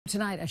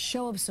Tonight, a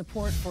show of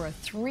support for a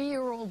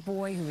 3-year-old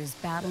boy who is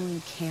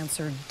battling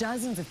cancer.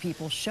 Dozens of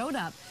people showed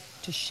up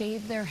to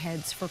shave their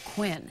heads for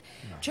Quinn.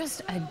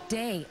 Just a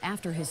day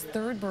after his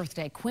 3rd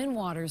birthday, Quinn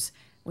Waters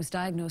was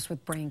diagnosed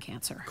with brain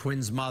cancer.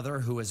 Quinn's mother,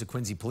 who is a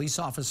Quincy police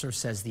officer,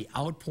 says the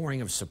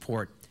outpouring of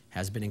support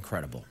has been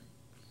incredible.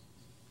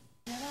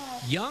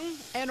 Young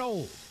and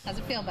old. How's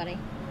it feel, buddy?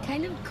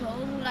 Kind of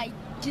cold, like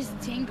just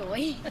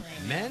tingly.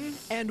 Men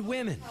and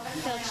women.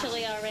 Feel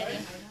chilly already.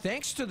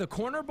 Thanks to the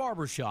corner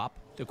barbershop,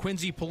 the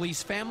Quincy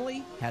police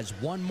family has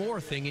one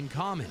more thing in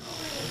common.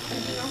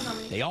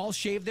 They all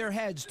shave their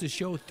heads to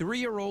show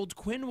 3-year-old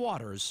Quinn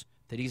Waters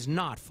that he's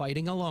not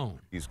fighting alone.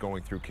 He's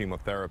going through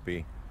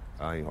chemotherapy.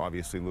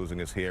 Obviously losing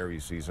his hair.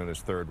 He's in his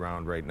 3rd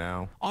round right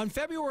now. On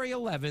February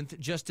 11th,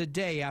 just a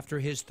day after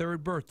his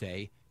 3rd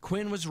birthday,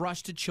 Quinn was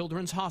rushed to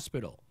Children's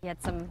Hospital. He had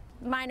some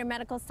minor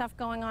medical stuff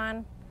going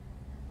on.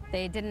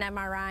 They did an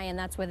MRI, and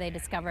that's where they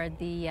discovered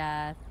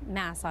the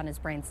mass on his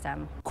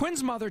brainstem.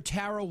 Quinn's mother,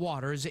 Tara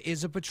Waters,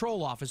 is a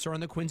patrol officer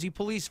on the Quincy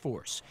police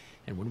force.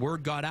 And when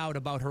word got out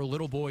about her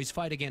little boy's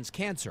fight against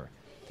cancer,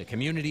 the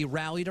community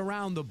rallied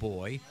around the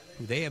boy,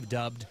 who they have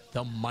dubbed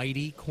the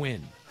Mighty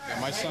Quinn. Yeah,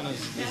 my son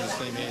is the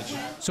same age.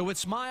 So with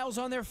smiles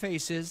on their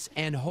faces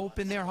and hope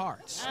in their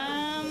hearts,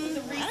 I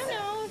don't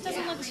know. It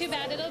doesn't look too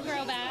bad. It'll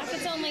grow back.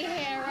 It's only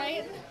hair,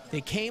 right?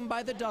 they came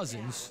by the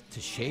dozens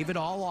to shave it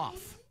all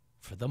off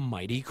for the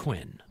Mighty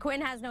Quinn.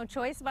 Quinn has no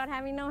choice about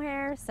having no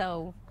hair,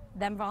 so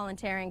them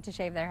volunteering to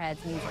shave their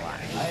heads means a lot.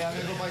 I'm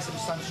going to go buy some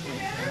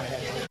sunscreen for my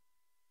head.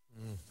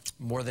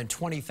 More than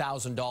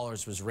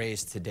 $20,000 was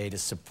raised today to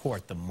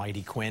support the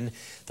Mighty Quinn.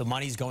 The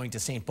money's going to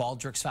St.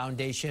 Baldrick's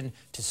Foundation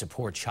to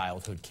support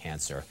childhood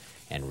cancer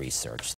and research.